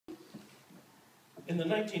In the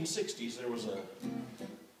 1960s, there was a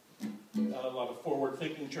lot of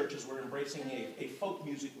forward-thinking churches were embracing a folk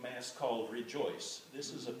music mass called Rejoice.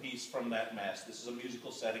 This is a piece from that mass. This is a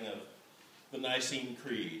musical setting of the Nicene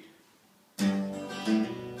Creed.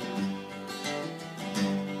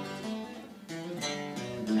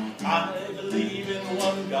 I believe in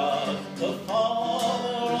one God, the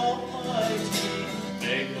Father Almighty,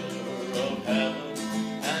 maker of heaven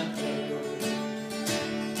and earth,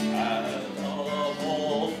 and of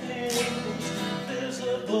all things,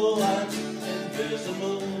 visible and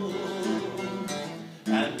invisible,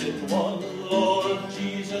 and in one Lord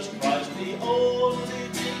Jesus Christ, the only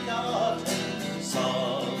begotten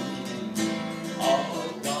Son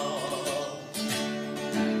of God,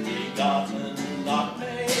 begotten, not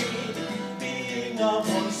made, being of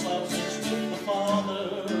one substance with the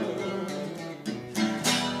Father,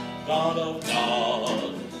 God of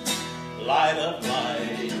God, light of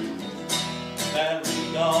light,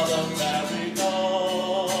 very God of very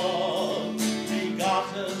God,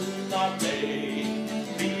 begotten, not made,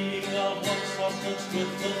 being of one substance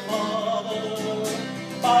with the Father,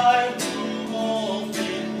 by whom all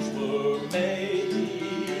things were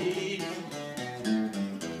made.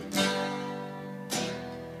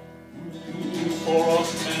 For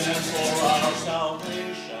us men and for our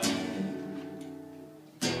salvation,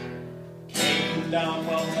 came down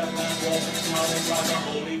from heaven and was incarnate by the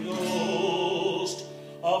Holy Ghost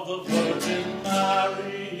of the Virgin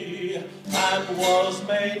Mary, and was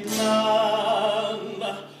made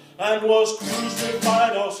man, and was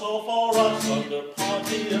crucified also for us under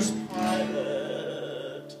Pontius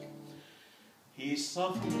Pilate. He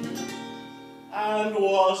suffered and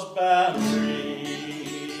was buried,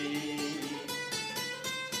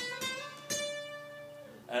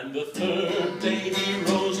 and the third day he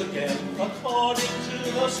rose again, according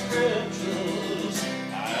to the Scriptures,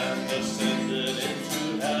 and ascended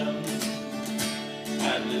into heaven,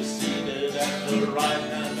 and is seated at the right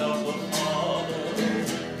hand of the Father,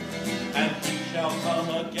 and he shall come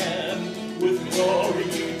again with glory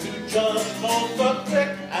to judge both the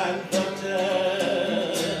quick and the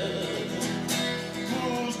dead,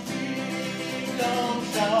 whose kingdom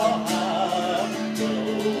shall have no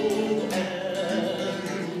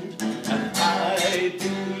end. And I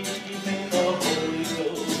believe in the Holy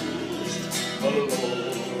Ghost, the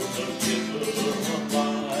Lord, the giver of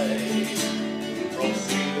life, who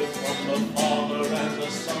proceedeth from the Father and the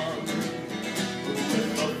Son, who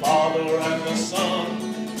with the Father and the Son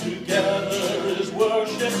together is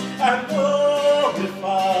worshipped and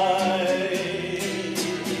glorified,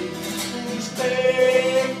 who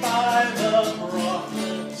spake by the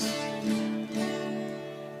prophets.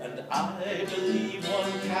 And I believe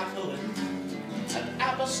one Catholic and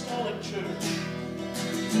Apostolic Church.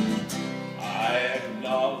 I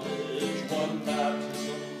acknowledge one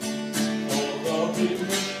baptism for the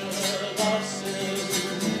remission of sins,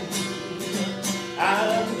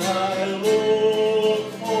 and I look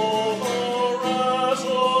for the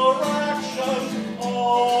resurrection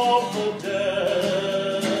of the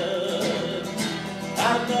dead,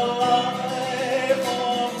 and the life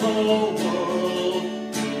of the world